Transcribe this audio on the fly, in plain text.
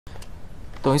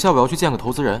等一下我要去见个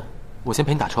投资人，我先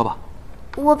陪你打车吧。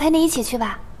我陪你一起去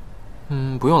吧。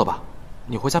不用了吧？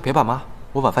你回家陪爸妈，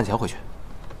我晚饭前回去。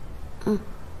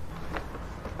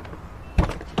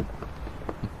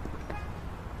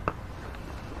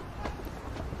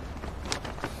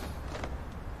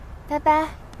拜拜。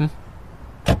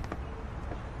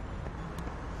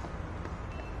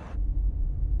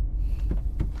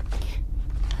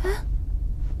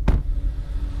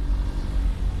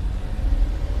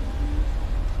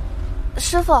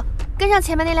师傅，跟上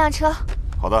前面那辆车。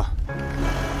好的。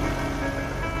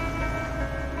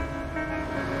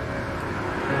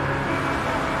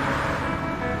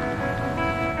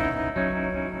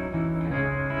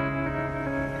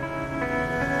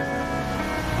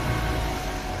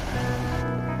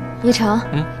一成，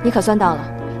你可算到了，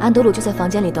安德鲁就在房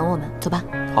间里等我们，走吧。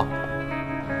好。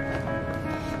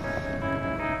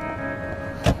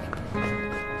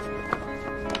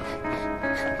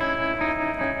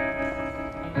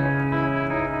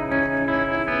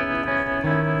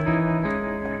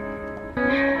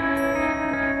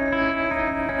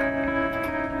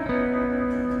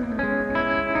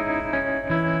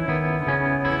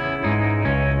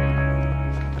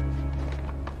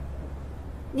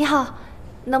你好，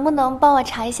能不能帮我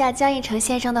查一下江一成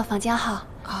先生的房间号？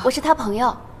我是他朋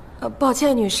友。抱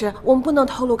歉，女士，我们不能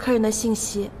透露客人的信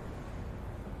息。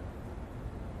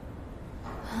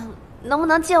能不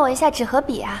能借我一下纸和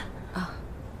笔啊？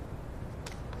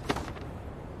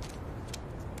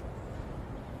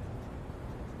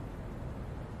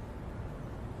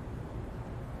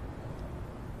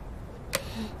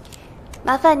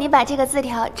麻烦你把这个字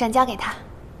条转交给他。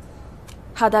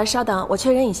好的，稍等，我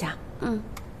确认一下。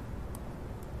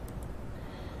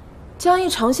江一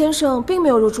成先生并没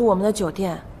有入住我们的酒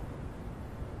店。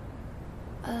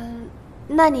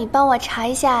那你帮我查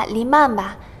一下黎曼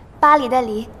吧，巴黎的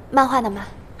黎，漫画的漫。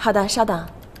好的，稍等。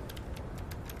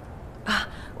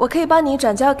我可以帮你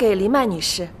转交给黎曼女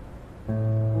士。不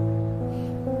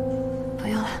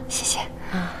用了，谢谢。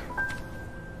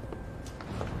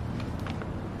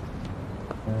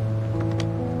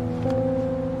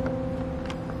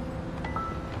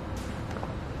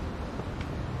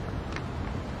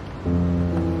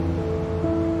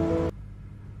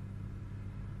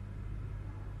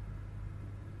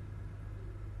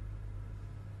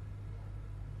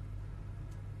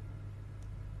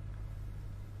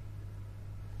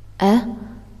哎，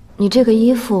你这个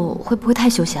衣服会不会太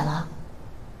休闲了？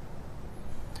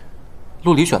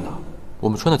陆离选的，我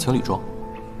们穿的情侣装。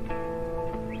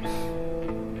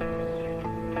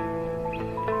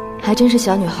还真是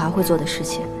小女孩会做的事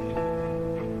情。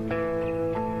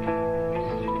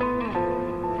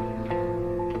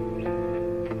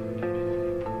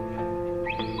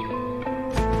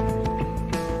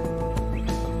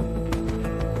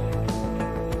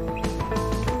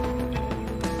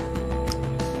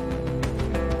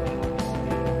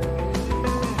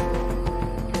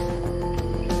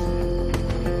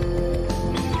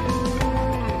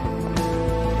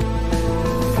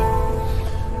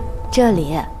这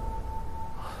里，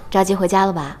着急回家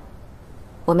了吧？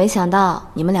我没想到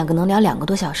你们两个能聊2个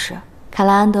多小时，看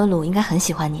来安德鲁应该很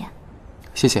喜欢你。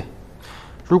谢谢，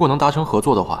如果能达成合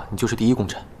作的话，你就是第一功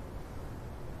臣。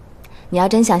你要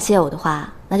真想谢我的话，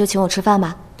那就请我吃饭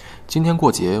吧。今天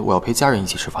过节，我要陪家人一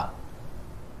起吃饭。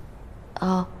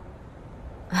哦，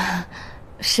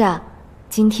是啊，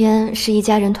今天是一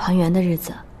家人团圆的日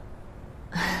子，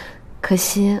可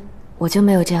惜我就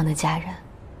没有这样的家人。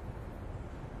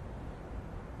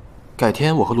改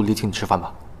天我和陆离请你吃饭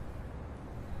吧。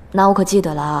那我可记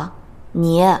得了啊，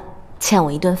你欠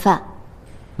我一顿饭。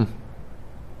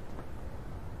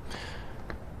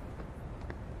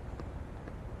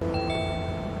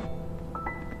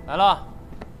来了。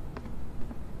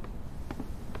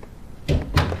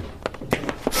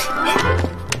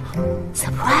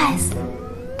surprise，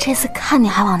 这次看你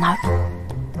还往哪儿躲？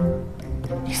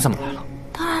你怎么来了？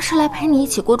当然是来陪你一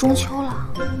起过中秋了。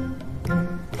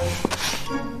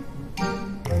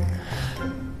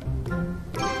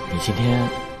你今天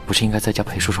不是应该在家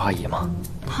陪叔叔阿姨吗？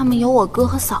他们有我哥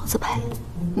和嫂子陪，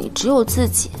你只有自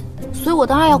己，所以我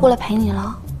当然要过来陪你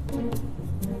了。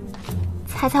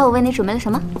猜猜我为你准备了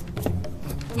什么？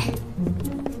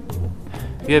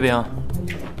月饼。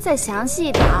再详细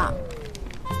一点儿。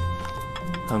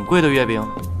很贵的月饼。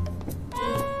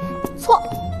错，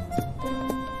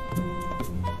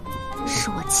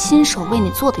是我亲手为你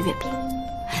做的月饼，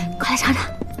快来尝尝。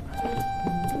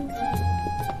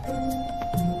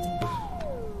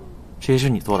这些是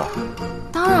你做的？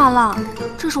当然了，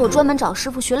这是我专门找师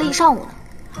傅学了一上午呢。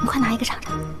你快拿一个尝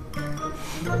尝。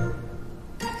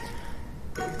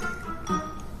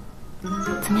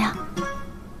怎么样？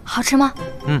好吃吗？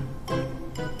嗯，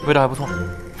味道还不错。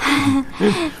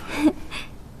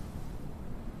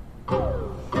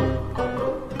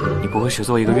你不会是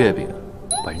做一个月饼，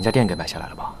把人家店给买下来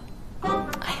了吧？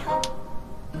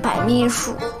白秘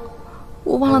书，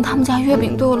我忘了他们家月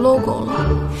饼都有 logo 了。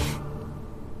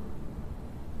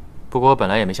不过我本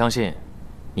来也没相信，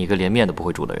你一个连面都不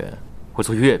会煮的人会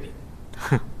做月饼。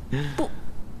哼，不，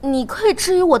你可以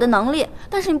质疑我的能力，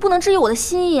但是你不能质疑我的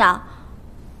心意啊。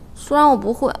虽然我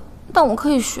不会，但我可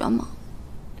以学嘛。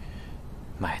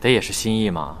买的也是心意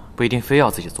嘛，不一定非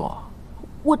要自己做啊。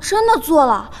我真的做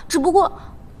了，只不过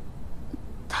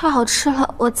太好吃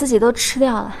了，我自己都吃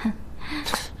掉了。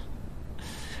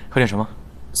喝点什么？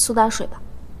苏打水吧。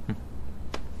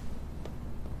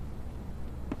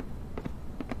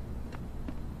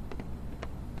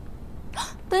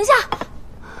等一下！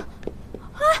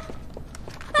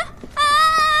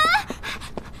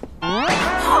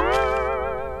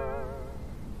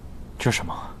这是什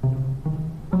么？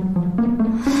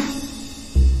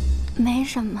没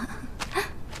什么。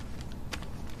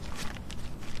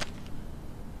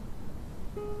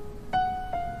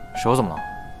手怎么了？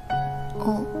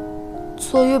哦，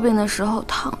做月饼的时候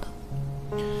烫的。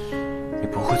你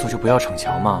不会做就不要逞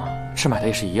强嘛，吃买的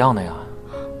也是一样的呀。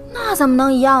那怎么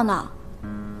能一样呢？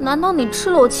难道你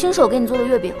吃了我亲手给你做的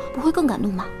月饼，不会更感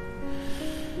动吗？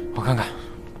我看看，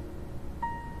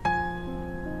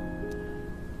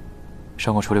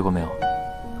伤口处理过没有？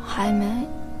还没。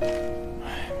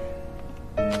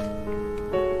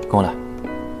跟我来，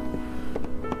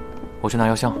我去拿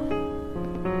药箱。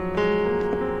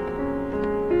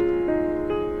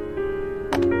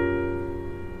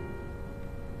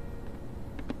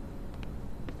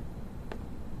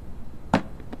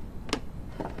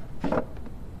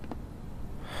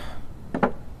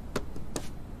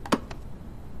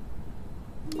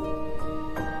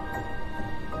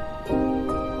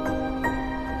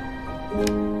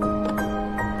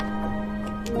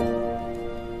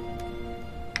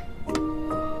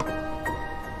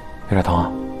有点疼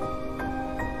啊？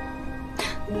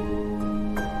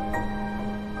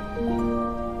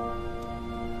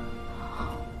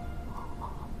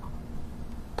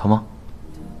疼吗？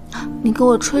你给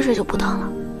我吹吹就不疼了。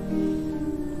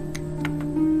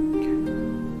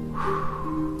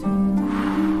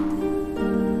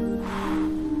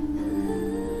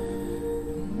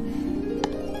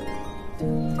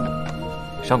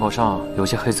伤口上有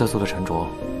些黑色素的沉着，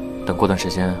等过段时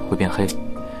间会变黑。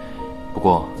不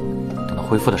过，等到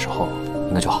恢复的时候，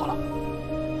应该就好了。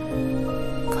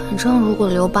反正如果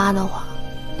留疤的话，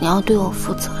你要对我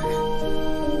负责任。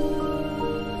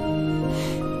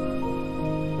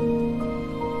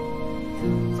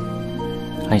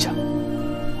按一下。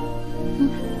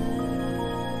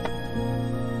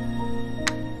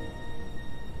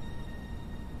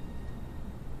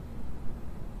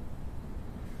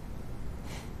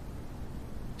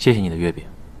谢谢你的月饼，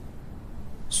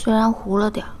虽然糊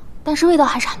了点儿，但是味道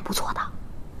还是很不错的。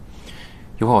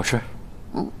一会儿我吃。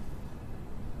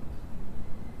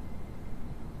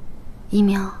一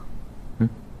鸣。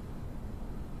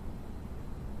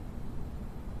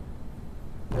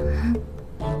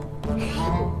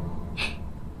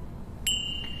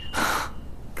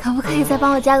可不可以再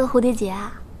帮我加个蝴蝶结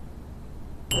啊？